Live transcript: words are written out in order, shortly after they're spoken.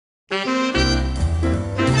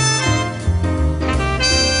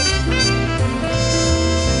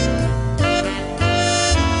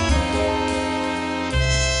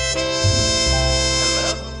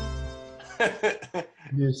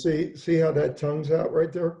You see how that tongue's out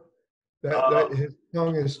right there? That Oh, his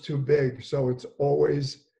tongue is too big, so it's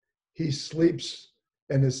always he sleeps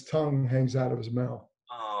and his tongue hangs out of his mouth.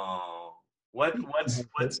 oh. He can help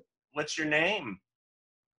it. What's your name?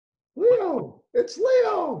 What? Leo, it's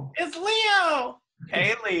Leo. It's Leo.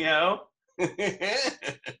 Hey, Leo. Uh,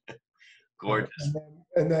 Gorgeous.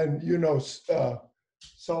 and then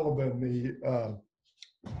Sullivan,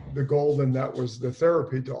 the golden that was the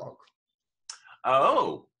therapy dog.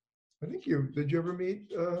 Oh, I think did you ever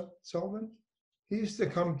meet Sullivan? He used to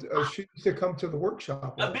come. She used to come to the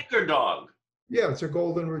workshop. a bigger dog. Yeah, it's a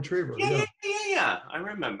golden retriever. Yeah, Yeah, yeah, yeah, yeah. I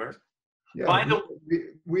remember. yeah. By the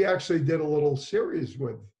We actually ddid a little series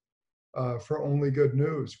with for Only Good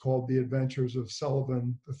News called "The Adventures of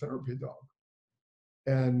Sullivan, the Therapy Dog,"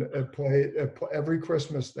 and every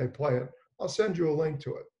Christmas. They play it. I'll send you a link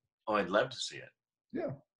to it. Oh, I'd love to see it.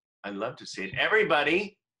 Yeah. I'd love to see it.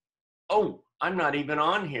 Everybody. Oh, I'm not even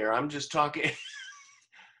on here. I'm just talking.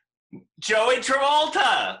 Joey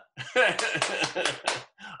Travolta.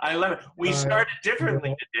 I love it. We started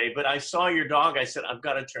differently today, but I saw your dog. I said, I've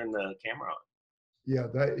got to turn the camera on. Yeah,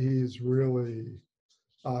 that he's really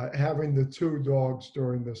having the two dogs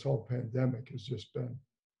during this whole pandemic has just been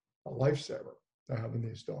a lifesaver to having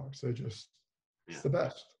these dogs. It's the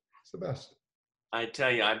best. It's the best. I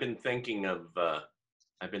tell you, I've been thinking of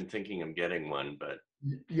getting one, but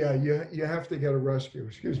Yeah, you have to get a rescue.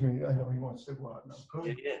 Excuse me. I know he wants to go out now.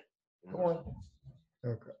 yeah. Go on.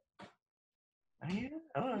 Okay. Yeah.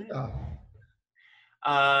 Oh, yeah.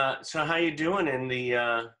 Uh, So how you doing in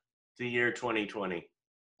the year 2020?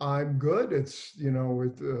 I'm good. It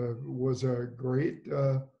was a great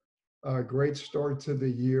start to the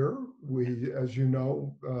year. We, as you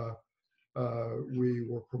know, we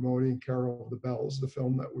were promoting Carol of the Bells, the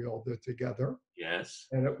film that we all did together. Yes.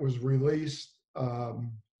 And it was released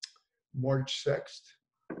March 6th.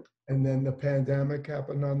 And then the pandemic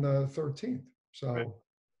happened on the 13th. So, right.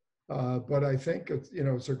 But I think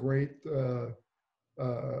it's a great,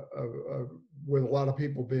 with a lot of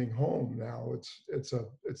people being home now, it's the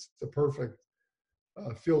perfect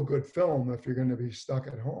feel-good film if you're going to be stuck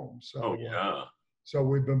at home. So, oh yeah. So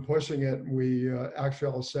we've been pushing it. We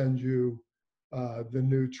actually, I'll send you the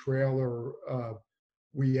new trailer.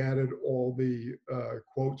 We added all the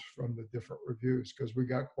quotes from the different reviews because we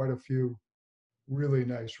got quite a few really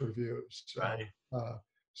nice reviews. So, right.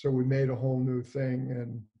 So we made a whole new thing,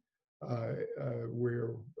 and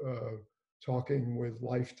we're talking with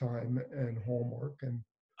Lifetime and Hallmark, and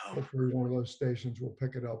hopefully one of those stations will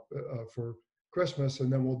pick it up for Christmas,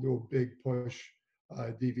 and then we'll do a big push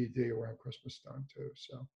DVD around Christmas time too.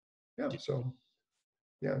 So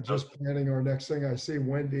just planning our next thing. I see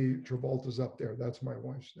Wendy Travolta's up there. That's my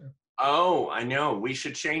wife's name. Oh, I know. We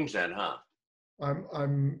should change that, huh? I'm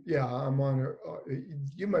on her.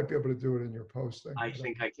 You might be able to do it in your posting. I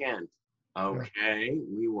think I can. Okay, yeah.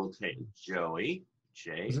 We will take Joey.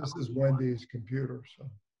 This is Wendy's computer, so.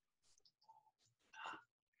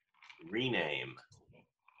 Rename.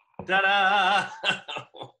 Ta-da!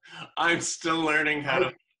 I'm still learning how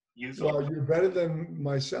to use it. Well, you're better than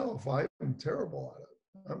myself. I'm terrible at it.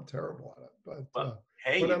 But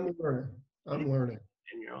hey, but I'm learning.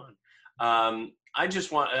 And you're on.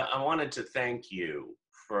 I wanted to thank you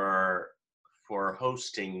for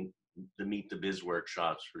hosting the Meet the Biz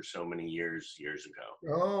workshops for so many years ago.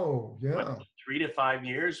 Oh, yeah. 3 to 5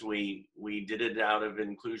 years we did it out of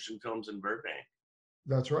Inclusion Films in Burbank.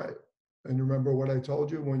 That's right. And you remember what I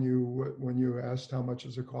told you when you asked how much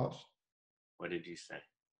does it cost? What did you say?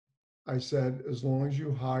 I said, as long as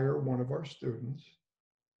you hire one of our students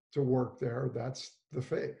to work there, that's the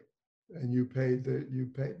fee. And you paid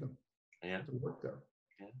them to work there.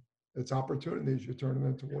 Yeah. It's opportunities, you turn them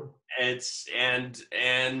into work. It's and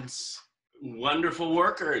wonderful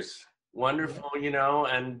workers, wonderful,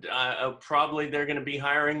 and probably they're going to be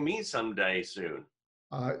hiring me someday soon.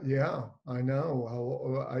 Yeah, I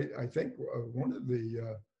know. I think one of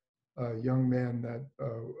the young men that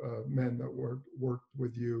worked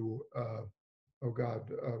with you, oh God,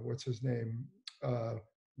 what's his name?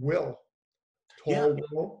 Will.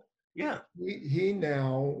 Will. Yeah. He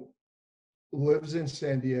now lives in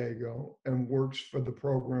San Diego and works for the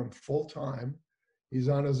program full time. He's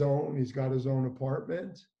on his own. He's got his own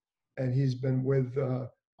apartment, and he's been with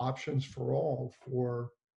Options for All for,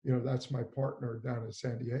 that's my partner down in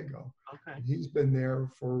San Diego. Okay. And he's been there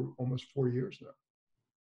for almost 4 years now,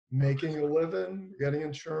 making a living, getting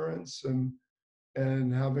insurance, and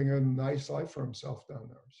having a nice life for himself down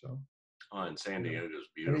there. So. Oh, and San Diego's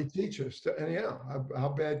beautiful. And he teaches, and how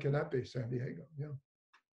bad can that be, San Diego? Yeah.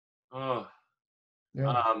 Oh.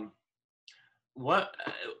 Yeah. What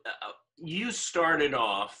you started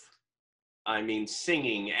off, I mean,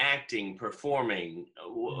 singing, acting, performing.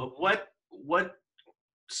 What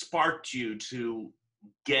sparked you to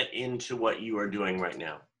get into what you are doing right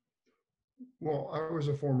now? Well, I was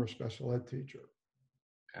a former special ed teacher.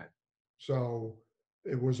 Okay. So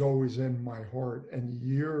it was always in my heart and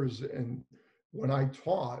years. And when I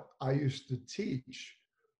taught, I used to teach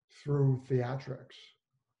through theatrics.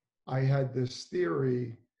 I had this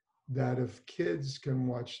theory that if kids can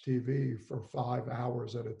watch TV for 5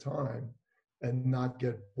 hours at a time and not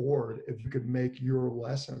get bored, if you could make your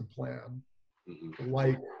lesson plan Mm-hmm.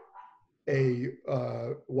 like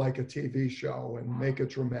like a TV show and make it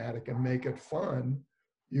dramatic and make it fun,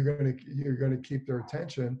 you're gonna keep their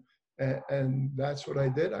attention, and that's what I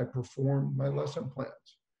did. I performed my lesson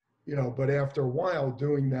plans, But after a while,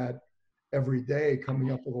 doing that every day,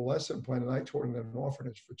 coming up with a lesson plan, and I taught in an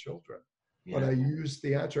orphanage for children, but Yeah. I used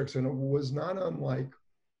theatrics, and it was not unlike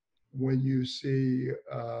when you see,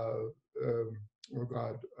 oh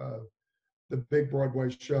God, the big Broadway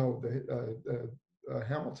show, the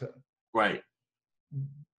Hamilton. Right.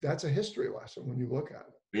 That's a history lesson when you look at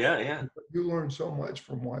Yeah. Yeah. it. You learn so much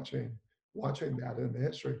from watching that in the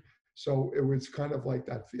history. So it was kind of like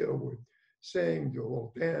that feel would sing, do a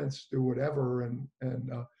little dance, do whatever, and then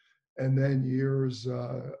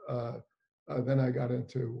then I got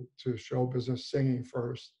into show business, singing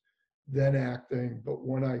first, then acting. But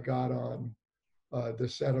when I got on the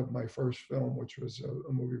set of my first film, which was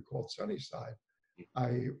a movie called Sunnyside,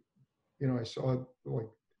 I I saw like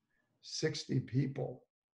 60 people,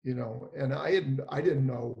 and I didn't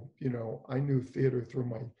know, I knew theater through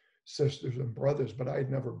my sisters and brothers, but I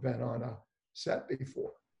had never been on a set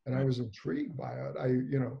before. And I Right. was intrigued by it.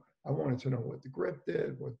 I wanted to know what the grip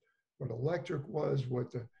did, what electric was,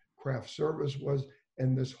 what the craft service was,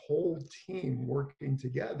 and this whole team working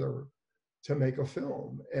together to make a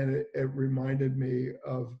film. And it reminded me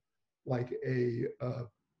of like a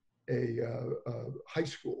high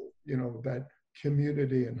school, that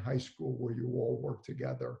community in high school where you all work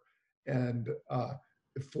together and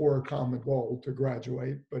for a common goal to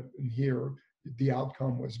graduate. But in here, the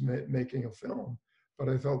outcome was making a film. But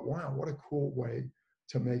I thought, wow, what a cool way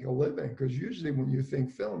to make a living. Because usually when you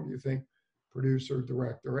think film, you think producer,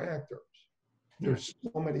 director, actors. Yeah. There's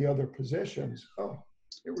so many other positions. Oh,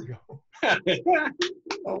 here we go.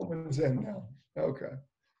 Sullivan's in now. Okay.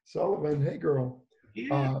 Sullivan, hey girl.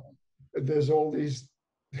 Yeah. Uh, there's all these.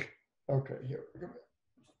 Okay, here.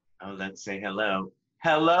 Oh, let's say hello.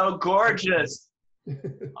 Hello, gorgeous.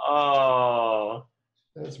 Oh.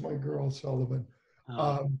 That's my girl, Sullivan. Oh.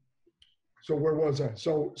 Um, so where was I?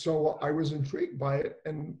 So I was intrigued by it,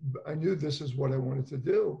 and I knew this is what I wanted to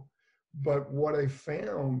do. But what I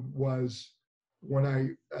found was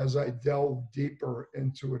as I delved deeper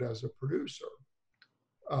into it as a producer,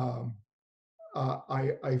 um,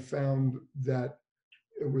 I found that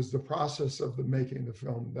it was the process of making the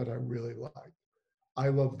film that I really liked. I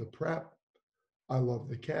love the prep. I love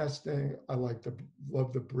the casting.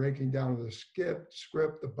 Love the breaking down of the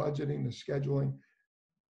script, the budgeting, the scheduling,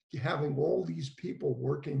 having all these people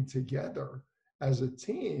working together as a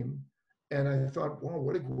team. And I thought, wow,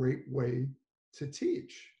 what a great way to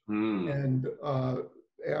teach. Mm. And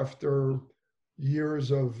after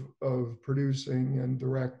years of producing and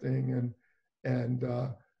directing and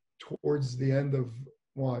towards the end of,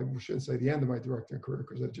 well, I shouldn't say the end of my directing career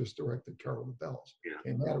because I just directed Carol the Bells, Yeah.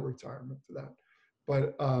 came out of retirement for that.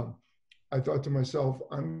 But I thought to myself,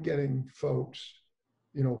 I'm getting folks,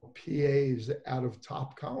 PAs out of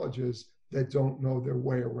top colleges that don't know their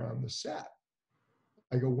way around the set.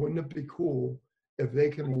 I go, wouldn't it be cool if they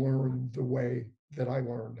can learn the way that I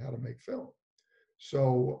learned how to make film?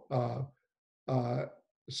 So, uh, I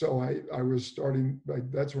was starting,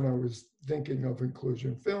 like, that's when I was thinking of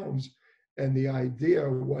Inclusion Films. And the idea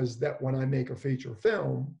was that when I make a feature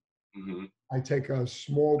film, Mm-hmm. I take a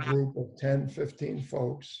small group of 10, 15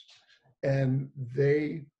 folks, and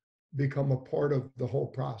they become a part of the whole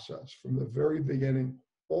process from the very beginning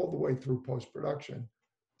all the way through post-production,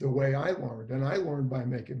 the way I learned. And I learned by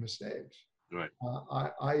making mistakes. Right.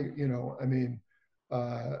 I mean,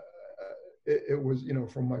 uh, it was,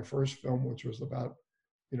 from my first film, which was about,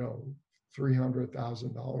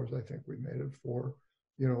 $300,000, I think we made it for,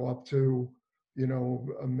 up to,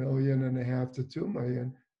 $1.5 million to 2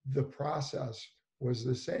 million. The process was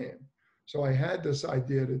the same. So I had this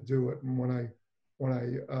idea to do it. And when I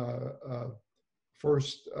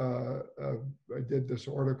first I did this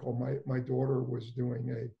article, my daughter was doing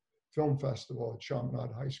a film festival at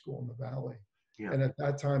Chaminade High School in the Valley. Yeah. And at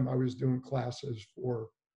that time I was doing classes for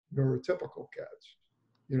neurotypical kids,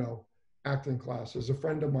 acting classes. A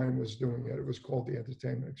friend of mine was doing it. It was called the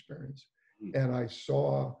Entertainment Experience, Mm. and I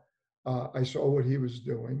saw what he was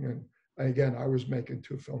doing, and again, I was making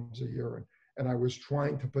 2 films a year, and I was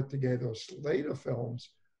trying to put together a slate of films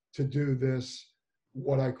to do this,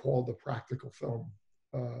 what I call the practical film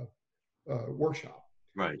uh, workshop.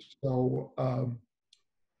 Right. So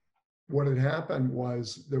what had happened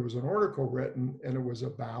was there was an article written, and it was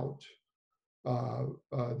about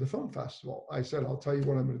the film festival. I said, I'll tell you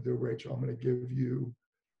what I'm going to do, Rachel. I'm going to give you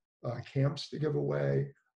camps to give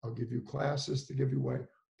away. I'll give you classes to give you away,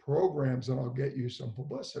 programs, and I'll get you some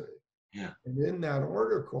publicity. Yeah. And in that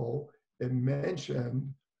article, it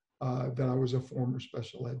mentioned that I was a former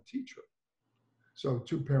special ed teacher. So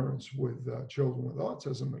 2 parents with children with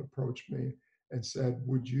autism had approached me and said,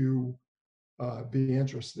 would you be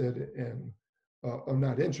interested in, or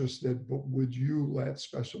not interested, but would you let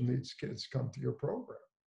special needs kids come to your program?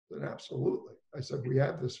 And absolutely. I said, we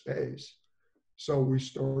have the space. So we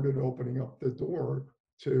started opening up the door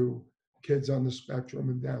to kids on the spectrum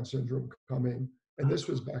and Down syndrome coming. And this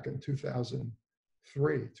was back in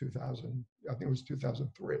 2003, 2000, I think it was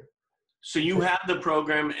 2003. So you have the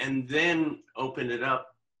program and then open it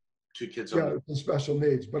up to kids on Yeah, the special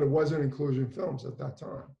needs, but it wasn't inclusion films at that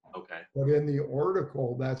time. Okay. But in the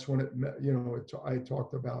article, that's when it, I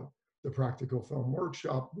talked about the practical film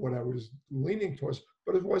workshop, what I was leaning towards,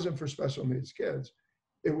 but it wasn't for special needs kids.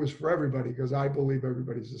 It was for everybody because I believe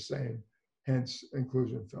everybody's the same, hence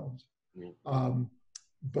inclusion films. Mm.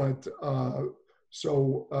 But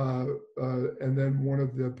and then one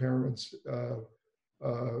of the parents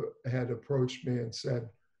had approached me and said,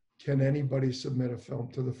 can anybody submit a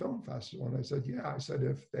film to the film festival? And I said, yeah. I said,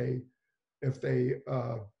 if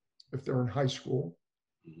they're in high school,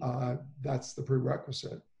 that's the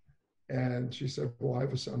prerequisite. And she said, well, I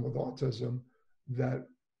have a son with autism that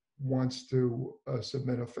wants to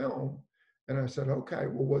submit a film. And I said, okay,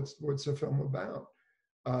 well, what's the film about?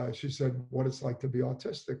 She said, what it's like to be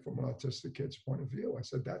autistic from an autistic kid's point of view. I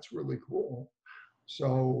said, that's really cool.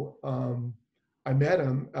 So I met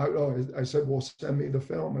him. I said, well, send me the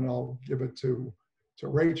film and I'll give it to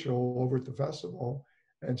Rachel over at the festival.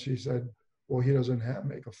 And she said, well, he doesn't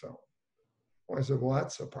make a film. Well, I said, well,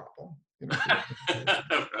 that's a problem.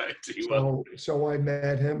 Right. So I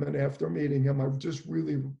met him, and after meeting him, I just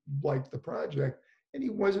really liked the project. And he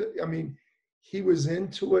wasn't, I mean, he was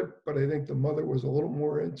into it, but I think the mother was a little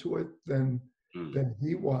more into it than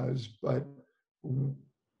he was. But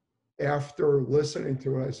after listening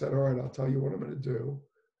to it, I said, all right, I'll tell you what I'm going to do.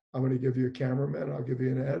 I'm going to give you a cameraman, I'll give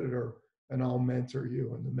you an editor, and I'll mentor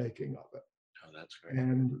you in the making of it. Oh, that's great.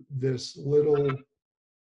 And this little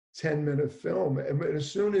 10-minute film, and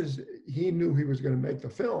as soon as he knew he was going to make the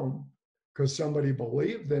film, because somebody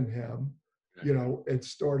believed in him, it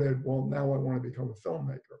started, well, now I want to become a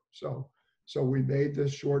filmmaker. So we made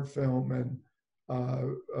this short film, and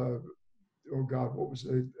oh God, what was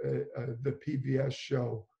the PBS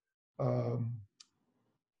show?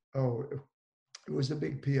 It was a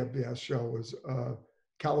big PBS show. It was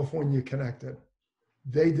California Connected.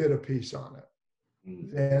 They did a piece on it.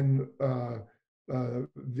 Then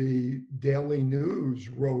the Daily News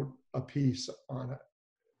wrote a piece on it,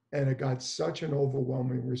 and it got such an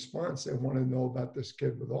overwhelming response. They want to know about this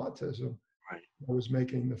kid with autism. Right. I was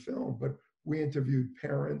making the film, but we interviewed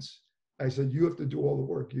parents. I said, you have to do all the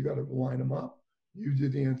work. You got to line them up. You do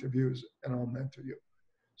the interviews, and I'll mentor you.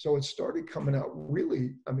 So it started coming out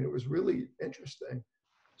really, I mean, it was really interesting.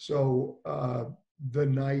 So the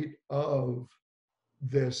night of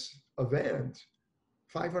this event,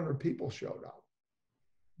 500 people showed up.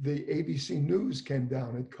 The ABC News came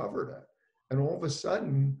down and covered it. And all of a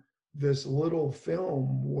sudden, this little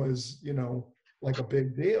film was, like a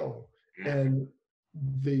big deal. And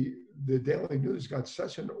the Daily News got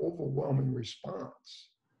such an overwhelming response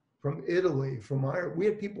from Italy, from Ireland. We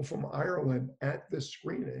had people from Ireland at this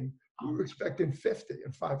screening. We were expecting 50,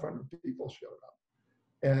 and 500 people showed up.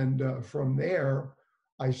 And from there,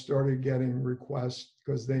 I started getting requests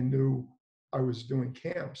because they knew I was doing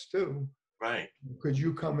camps too. Right. Could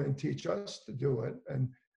you come and teach us to do it? And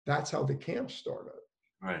that's how the camp started.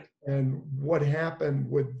 Right. And what happened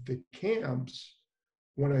with the camps,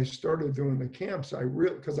 when I started doing the camps,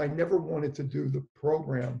 because I never wanted to do the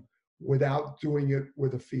program without doing it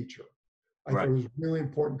with a feature. I thought it was really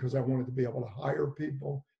important because I wanted to be able to hire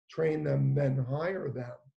people, train them, then hire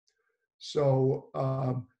them. So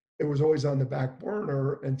it was always on the back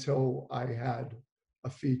burner until I had a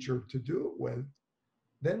feature to do it with.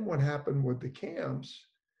 Then what happened with the camps,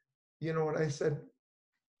 and I said,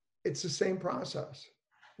 it's the same process,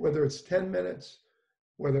 whether it's 10 minutes,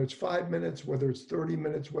 whether it's 5 minutes, whether it's 30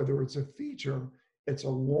 minutes, whether it's a feature, It's a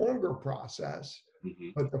longer process, Mm-hmm.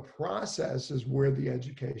 but the process is where the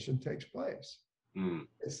education takes place. Mm.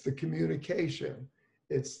 It's the communication,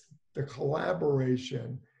 it's the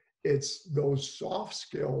collaboration, it's those soft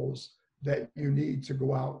skills that you need to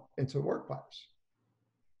go out into the workplace.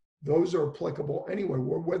 Those are applicable anyway,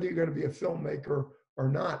 whether you're going to be a filmmaker or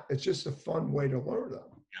not. It's just a fun way to learn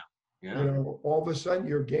them. Yeah. You know, all of a sudden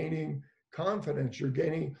you're gaining confidence,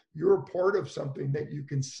 you're a part of something that you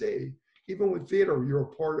can see. Even with theater, you're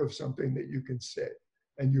a part of something that you can see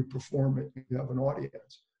and you perform it, you have an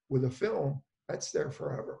audience. With a film, that's there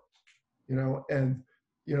forever, you know, and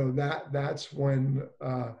you know that's when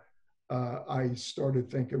I started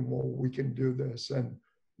thinking, well, we can do this. And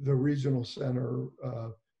the regional center,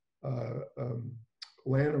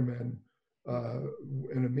 Lanterman,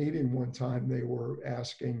 in a meeting one time, they were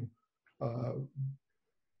asking, uh,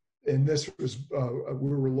 and this was, we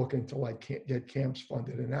were looking to like get camps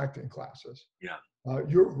funded in acting classes. Yeah.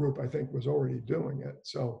 Your group, I think, was already doing it.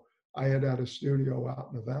 So I had a studio out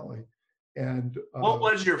in the valley, and What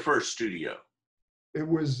was your first studio? it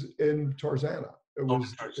was in Tarzana. It Oh,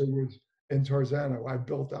 was in Tarzana. I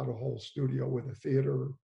built out a whole studio with a theater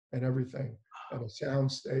and everything, and a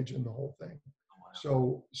sound stage and the whole thing.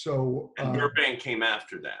 wow. So And Burbank came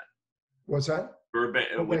after that. what's that? Burbank.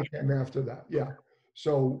 Burbank came after that. Yeah.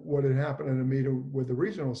 So what had happened in a meeting with the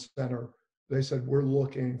regional center, they said, we're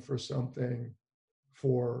looking for something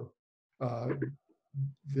for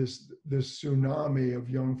this tsunami of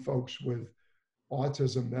young folks with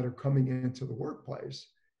autism that are coming into the workplace,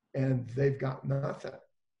 and they've got nothing.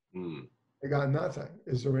 Mm. They got nothing.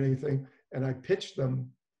 Is there anything? And I pitched them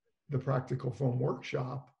the practical film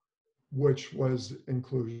workshop, which was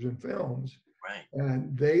Inclusion Films. Right.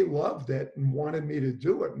 And they loved it and wanted me to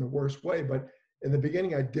do it in the worst way. But in the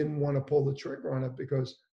beginning, I didn't want to pull the trigger on it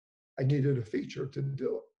because I needed a feature to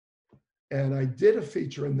do it. And I did a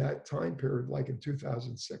feature in that time period, like in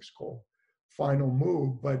 2006, called Final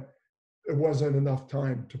Move, but it wasn't enough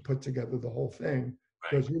time to put together the whole thing.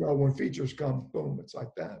 Because, you know, when features come, boom, it's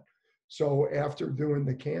like that. So after doing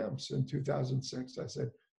the camps in 2006, I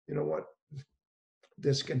said, you know what,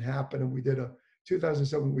 this can happen. And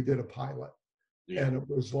 2007, we did a pilot. Yeah. And it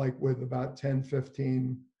was like with about 10,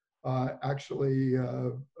 15, actually,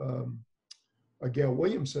 Gail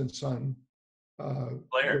Williamson's son,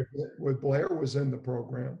 Blair. with Blair was in the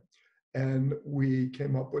program. And we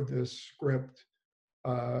came up with this script.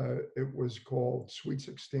 It was called Sweet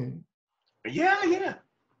 16. Yeah, yeah.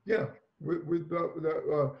 Yeah.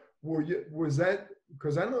 Was that,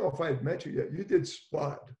 because I don't know if I had met you yet. You did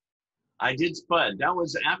Spud. I did Spud. That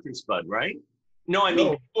was after Spud, right? No, I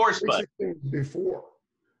mean before Spud. Before.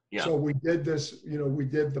 Yeah. So we did this, you know, we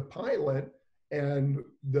did the pilot, and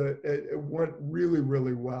it went really,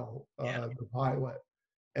 really well, the pilot.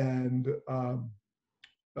 And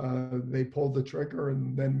they pulled the trigger,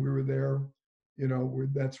 and then we were there, you know,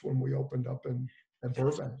 that's when we opened up in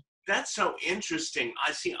Burbank. That's so interesting.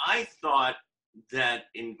 I thought that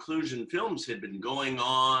Inclusion Films had been going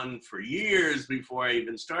on for years before I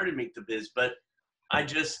even started Meet the Biz, but I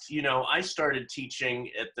just, you know, I started teaching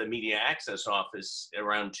at the Media Access Office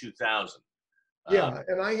around 2000. Yeah,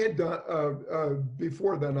 and I had done,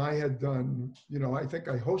 before then I had done, you know, I think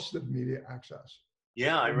I hosted Media Access.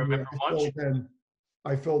 Yeah, I remember watching.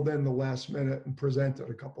 I filled in the last minute and presented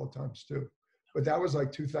a couple of times too. But that was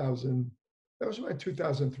like 2000, that was around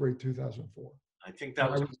 2003, 2004. I think that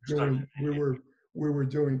was we were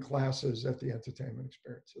doing classes at the Entertainment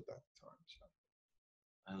Experience at that time. So.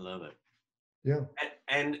 I love it. Yeah.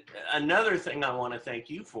 And another thing I want to thank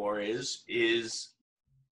you for is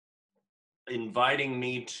inviting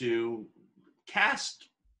me to cast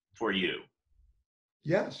for you.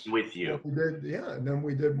 Yes. With you. Well, we did, yeah, and then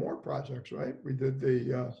we did more projects, right? We did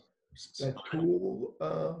the that Tool.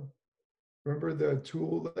 Remember the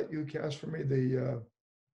Tool that you cast for me?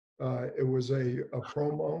 It was a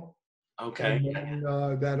promo. Okay. And then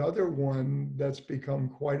that other one that's become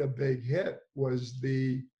quite a big hit was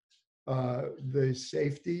the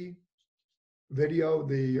safety video,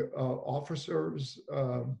 the officers.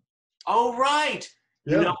 Oh, right.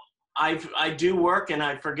 Yeah. You know, I do work and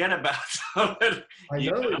I forget about it. I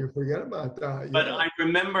know you forget about that. But yeah. I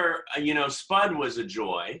remember, you know, Spud was a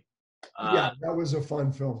joy. Yeah, that was a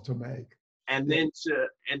fun film to make. And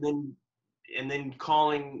then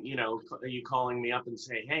calling, you know, you calling me up and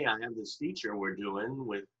say, hey, I have this feature we're doing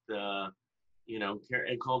with, you know,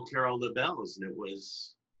 called Carol the Bells, and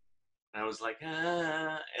I was like,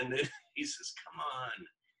 and then he says, come on.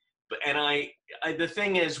 But the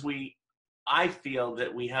thing is, I feel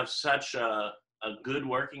that we have such a good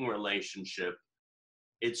working relationship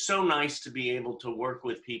it's so nice to be able to work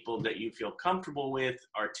with people that you feel comfortable with,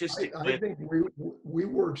 artistic I with. think we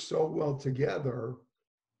work so well together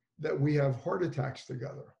that we have heart attacks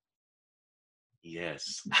together.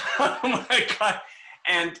 Yes. Oh my God.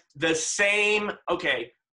 And the same,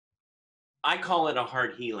 okay, I call it a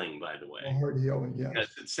heart healing, by the way, Heart healing, because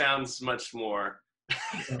yes. it sounds much more.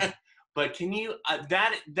 Yeah. But can you,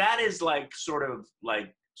 that is like sort of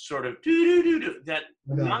do do do do that,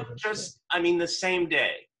 An not evidence, yeah. just, I mean, the same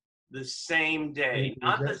day,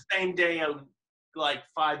 not the same day of like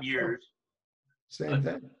 5 years, Same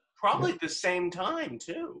thing. probably at the same time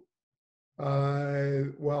too.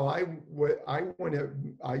 Well, I went,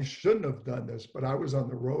 I shouldn't have done this, but I was on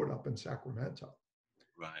the road up in Sacramento.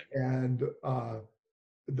 Right. And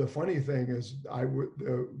the funny thing is,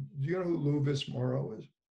 do you know who Louis Morrow is?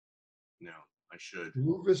 No, I should.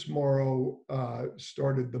 Louis Morrow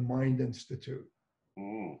started the Mind Institute,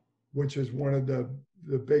 Mm. which is one of the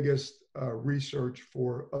biggest research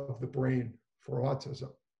of the brain for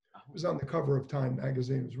autism. It was on the cover of Time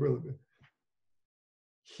magazine. It was really good.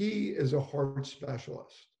 He is a heart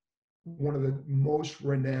specialist, one of the most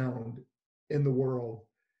renowned in the world.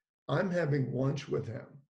 I'm having lunch with him.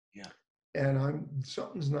 Yeah. And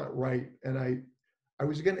something's not right. And I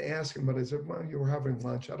was going to ask him, but I said, well, you were having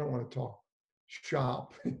lunch. I don't want to talk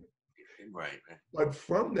shop. Right. But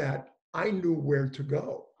from that, I knew where to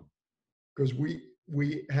go because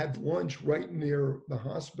we had lunch right near the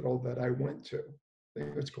hospital that I went to. I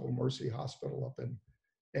think it's called Mercy Hospital up in,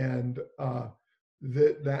 and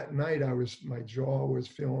that night my jaw was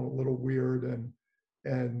feeling a little weird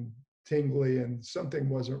and tingly, and something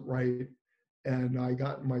wasn't right. And I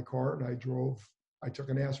got in my car and I took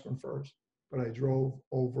an aspirin first, but I drove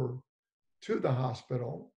over to the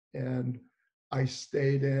hospital and I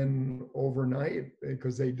stayed in overnight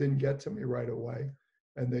because they didn't get to me right away.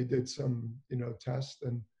 And they did some, tests.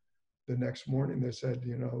 And the next morning they said,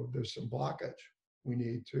 there's some blockage. We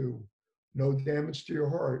need to, no damage to your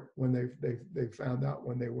heart when they found out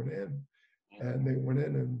when they went in. And they went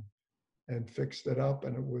in and fixed it up.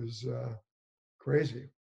 And it was crazy.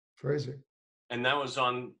 And that was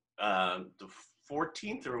on the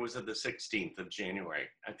 14th, or was it the 16th of January?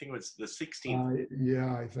 I think it was the 16th.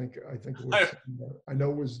 Yeah, I think it was. I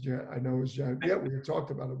know it was January. Yeah, we had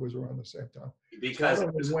talked about it was around the same time. So I Because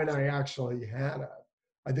don't know when I actually had it.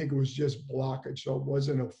 I think it was just blockage, so it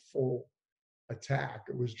wasn't a full attack.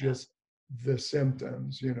 It was just the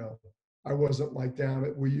symptoms. I wasn't like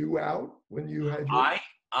down. Were you out when you had your?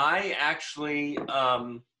 I actually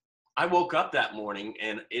I woke up that morning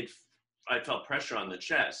and I felt pressure on the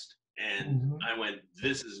chest, and I went,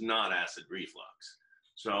 this is not acid reflux.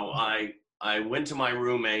 So I went to my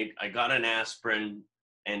roommate, I got an aspirin,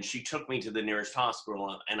 and she took me to the nearest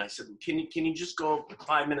hospital. And I said, can you just go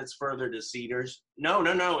 5 minutes further to Cedars?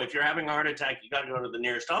 No. If you're having a heart attack, you got to go to the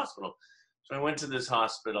nearest hospital. So I went to this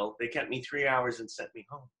hospital. They kept me 3 hours and sent me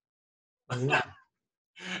home.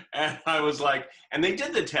 And I was like, and they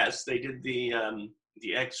did the tests. They did the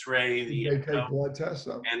X-ray, the They take blood tests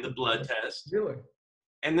up? and the blood test. Really?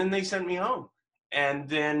 And then they sent me home. And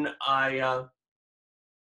then I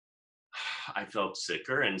felt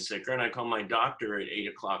sicker and sicker, and I called my doctor at 8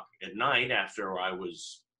 o'clock at night after I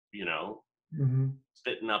was,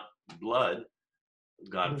 spitting up blood,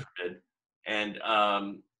 God forbid.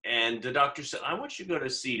 And the doctor said, I want you to go to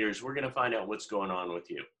Cedars. We're going to find out what's going on with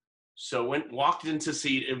you. So walked into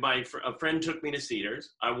Cedars. A friend took me to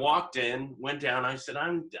Cedars. I walked in, went down. I said,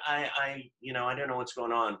 I don't know what's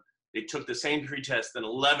going on. They took the same pretest, and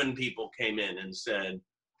 11 people came in and said,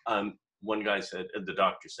 one guy said, the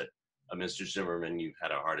doctor said, Mr. Zimmerman, you've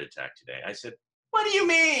had a heart attack today. I said, what do you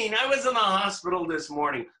mean? I was in the hospital this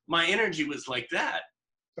morning. My energy was like that.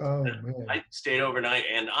 Oh, man. I stayed overnight,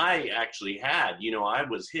 and I actually had, I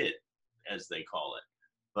was hit, as they call it.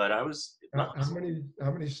 But I was. How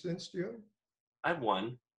many stints do you have? I have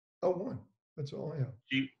one. Oh, one. That's all I have.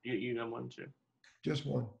 You have one too? Just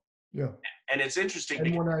one. Yeah. And it's interesting.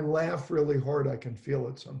 And when I laugh really hard, I can feel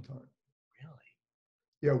it sometimes. Really?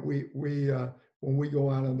 Yeah. We when we go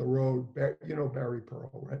out on the road, Barry Pearl,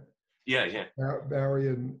 right? Yeah. Barry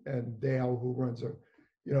and Dale, who runs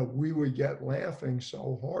we would get laughing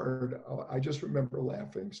so hard. I just remember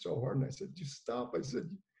laughing so hard, and I said, "You stop!" I said,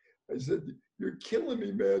 "You're killing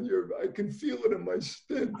me, man. I can feel it in my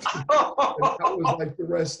stint." And that was like the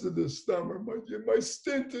rest of the summer. My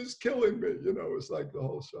stint is killing me. It's like the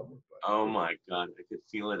whole summer. Oh my God, I could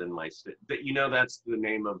feel it in my stint. But that's the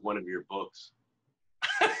name of one of your books.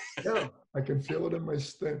 Yeah, I can feel it in my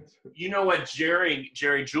stint. You know what Jerry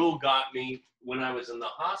Jewell got me when I was in the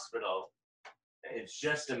hospital? It's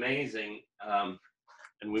just amazing.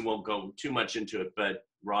 And we won't go too much into it, but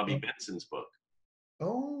Robbie Oh, Benson's book.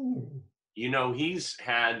 oh, You know, he's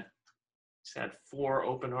had 4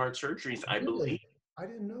 open heart surgeries, I believe. really? I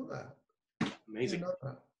didn't know that. I didn't Amazing. know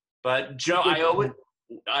that. But He Joe, did some-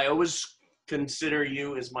 I always consider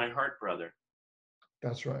you as my heart brother.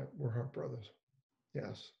 That's right. We're Hart brothers.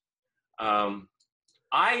 Yes. Um,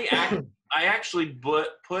 I actually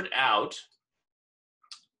put out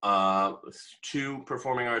uh, to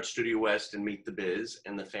Performing Arts Studio West and Meet the Biz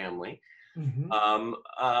and the Family Hmm.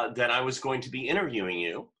 that I was going to be interviewing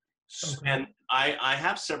you. Okay. And I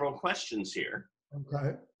have several questions here,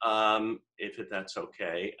 Okay. if that's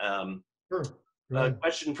okay. Sure. Go A ahead.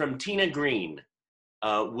 question from Tina Green.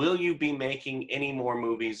 Will you be making any more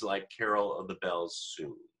movies like Carol of the Bells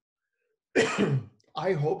soon?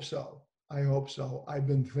 I hope so. I hope so. I've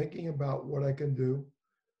been thinking about what I can do.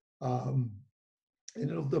 Um, and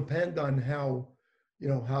it'll depend on how,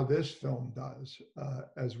 how this film does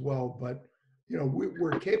as well. But,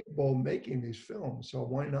 we're capable of making these films, so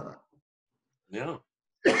why not? Yeah.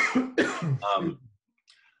 Excuse Um,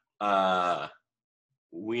 uh,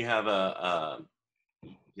 we have a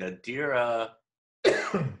Yadira me.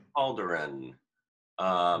 Alderan.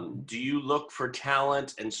 Do you look for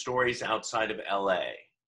talent and stories outside of LA?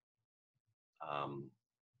 Um,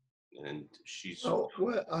 and she's, Oh,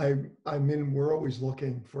 well, I mean, we're always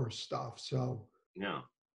looking for stuff. So, yeah,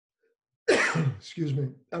 excuse me.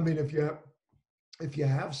 I mean, if you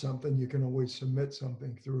have something, you can always submit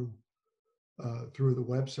something through the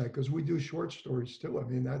website because we do short stories too. I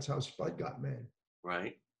mean, that's how Spud got made.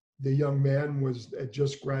 right. The young man had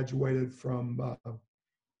just graduated from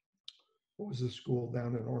what was the school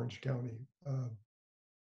down in Orange County?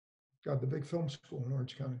 God, the big film school in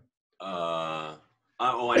Orange County. Oh,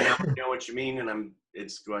 I know what you mean, and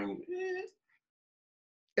it's going,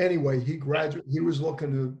 Anyway, he graduated. He was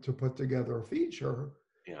looking to put together a feature,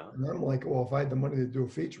 yeah, and I'm like, well, if I had the money to do a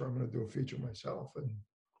feature, I'm going to do a feature myself and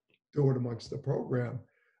do it amongst the program.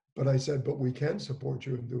 But I said, but we can support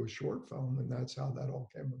you and do a short film, and that's how that all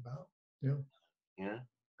came about. Yeah, yeah,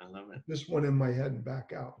 I love it. this went in my head and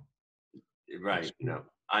back out. Right,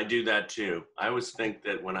 I do that too. I always think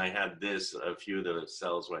that when I had this, a few of the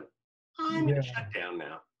cells went, I'm going to Yeah. shut down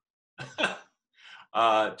now.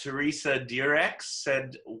 Teresa Direx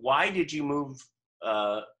said, why did you move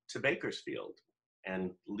to Bakersfield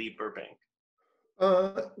and leave Burbank?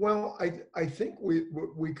 Well, I think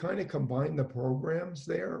we kind of combine the programs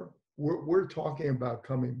there. We're talking about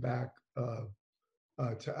coming back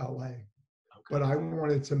to LA, but Okay. I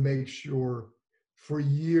wanted to make sure. For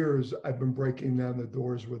years, I've been breaking down the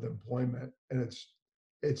doors with employment, and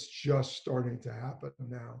it's just starting to happen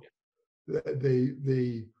now.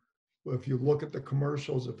 The if you look at the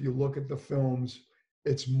commercials, if you look at the films,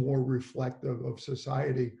 it's more reflective of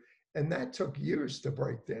society. And that took years to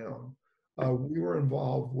break down. We were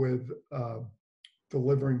involved with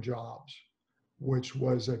Delivering Jobs, which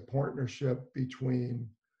was a partnership between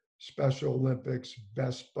Special Olympics,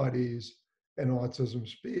 Best Buddies, and Autism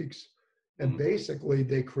Speaks. And Mm, basically,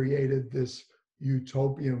 they created this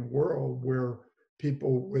utopian world where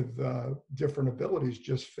people with different abilities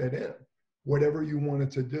just fit in. Whatever you wanted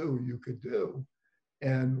to do, you could do.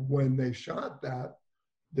 And when they shot that,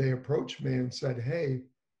 they approached me and said, "Hey,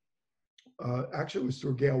 actually, it was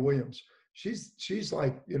through Gail Williams. She's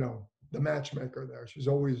like the matchmaker there. She's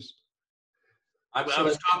always I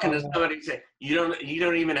was so." talking to somebody say you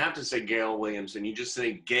don't even have to say Gail Williamson. You just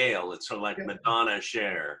say Gail. It's sort of like Yeah, Madonna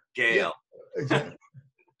Cher. yeah, Gail. exactly.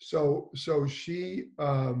 So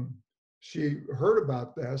she heard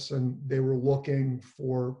about this and they were looking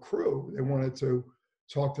for crew. They wanted to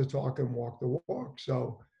talk the talk and walk the walk.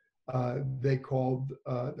 So they called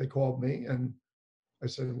me and I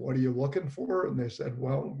said, "What are you looking for?" And they said,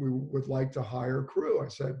 "Well, we would like to hire crew." I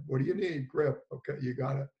said, "What do you need?" "Grip." "Okay, you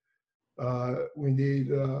got it." "We need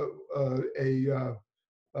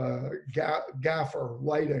gaffer,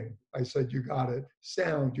 lighting." I said, "You got it."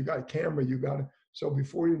 "Sound." "You got it." "Camera." "You got it." So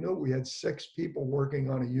before you knew it, we had 6 people working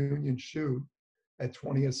on a union shoot at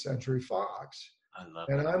 20th Century Fox. I love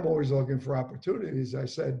And it. I'm always looking for opportunities. I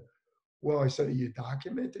said, "Are you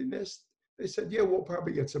documenting this?" They said, "Yeah, we'll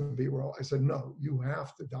probably get some B-roll." I said, "No, you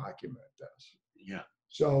have to document this." Yeah.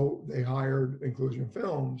 So they hired Inclusion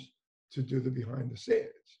Films to do the behind the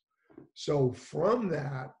scenes. So from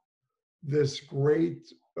that, this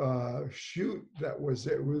great shoot it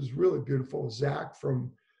was really beautiful. Zach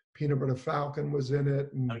from Peanut Butter Falcon was in it,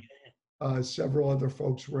 Oh and yeah. several other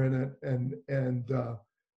folks were in it, and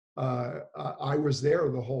I was there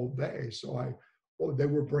the whole day. They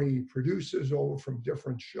were bringing producers over from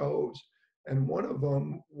different shows, and one of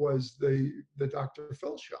them was the Dr.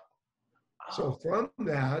 Phil show. So Oh, from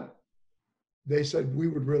that, they said, we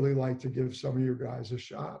would really like to give some of your guys a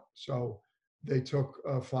shot. So they took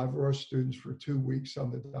 5 of our students for 2 weeks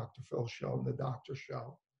on the Dr. Phil show and the doctor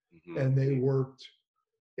show. Mm-hmm. And they worked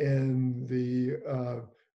in the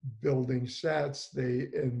building sets,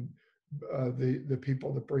 the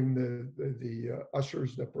people that bring the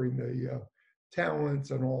ushers that bring the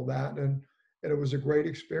talents and all that. And it was a great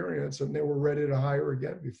experience, and they were ready to hire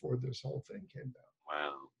again before this whole thing came down.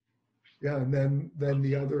 Wow. Yeah, and then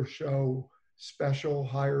the other show, Special,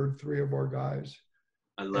 hired 3 of our guys.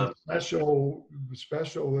 I And love Special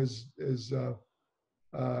is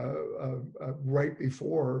right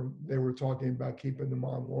before they were talking about keeping them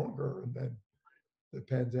on longer, and then the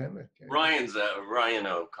pandemic came. Ryan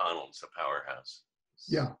O'Connell's a powerhouse.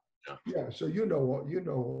 Yeah. Yeah. Yeah. So you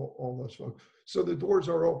know all those folks. So the doors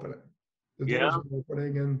are opening. The doors are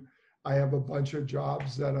opening, and I have a bunch of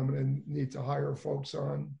jobs that I'm going to need to hire folks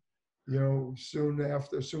on. You know, soon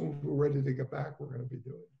we're ready to get back, we're going to be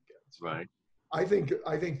doing it again. So Right. I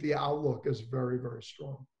think the outlook is very, very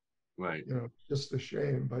strong. Right. You know, just a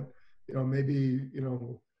shame, but you know, maybe, you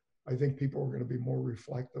know, I think people are going to be more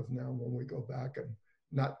reflective now when we go back and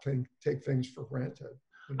not take things for granted.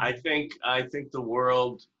 You know? I think the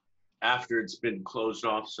world, after it's been closed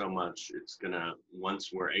off so much, it's gonna, once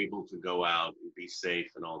we're able to go out and be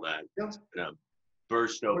safe and all that, Yeah. it's gonna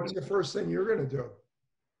burst open. What's the first thing you're going to do?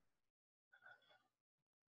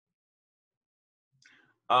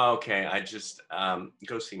 Okay, I just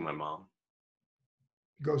go see my mom.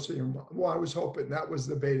 Go see your mom. Well, I was hoping that was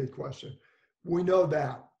the baited question. We know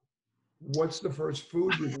that. What's the first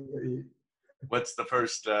food you're going to eat? What's the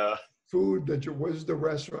first Food where's the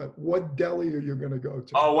restaurant? What deli are you going to go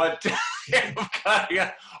to? Oh, what?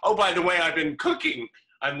 Yeah. Oh, by the way, I've been cooking.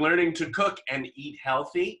 I'm learning to cook and eat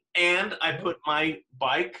healthy, and I put my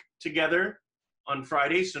bike together on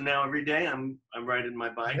Friday. So now every day I'm riding my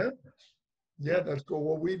bike. Yeah, that's cool.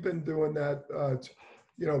 Well, we've been doing that,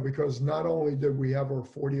 you know, because not only did we have our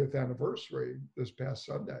 40th anniversary this past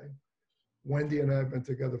Sunday, Wendy and I have been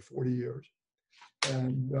together 40 years.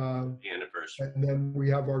 And The anniversary. and then we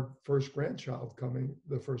have our first grandchild coming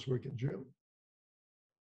the first week in June.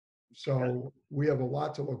 So we have a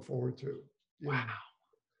lot to look forward to. Wow.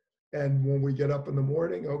 And when we get up in the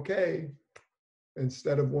morning, okay,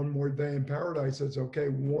 instead of one more day in paradise, it's okay,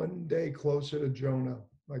 one day closer to Jonah,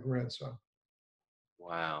 my grandson.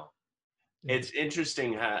 Wow. Yeah. It's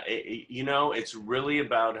interesting how, you know, it's really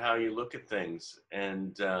about how you look at things.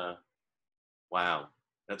 And wow,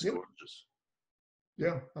 that's gorgeous.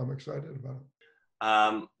 Yeah, I'm excited about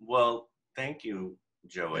it. Well, thank you,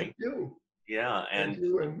 Joey. Thank you. Yeah. Thank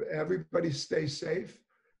you, and everybody stay safe.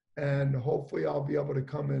 And hopefully I'll be able to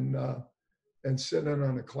come and sit in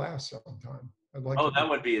on a class sometime. I'd like to. That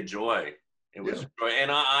would be a joy. It was a joy. And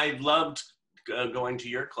I loved going to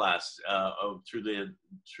your class through the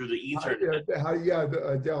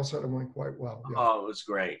Ethernet. Dale said it went quite well. Yeah. Oh, it was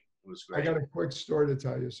great. It was great. I got a quick story to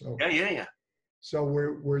tell you. So yeah. So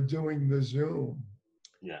we're doing the Zoom.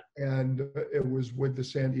 Yeah. And it was with the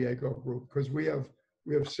San Diego group, because we have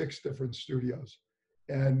 6 different studios,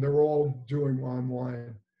 and they're all doing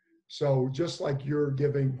online. So just like you're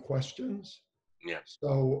giving questions. Yeah.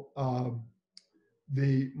 So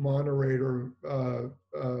the moderator,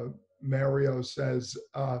 Mario, says,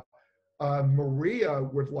 Maria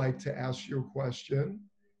would like to ask you a question,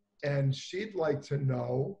 and she'd like to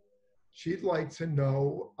know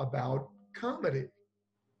about comedy.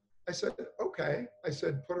 I said, okay. I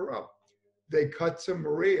said, put her up. They cut to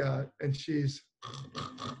Maria, and she's,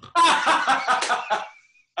 I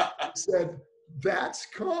said, that's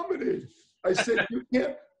comedy. I said, you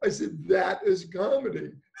can't. I said, that is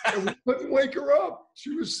comedy. And we couldn't wake her up.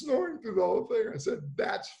 She was snoring through the whole thing. I said,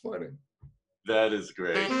 that's funny. That is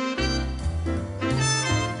great.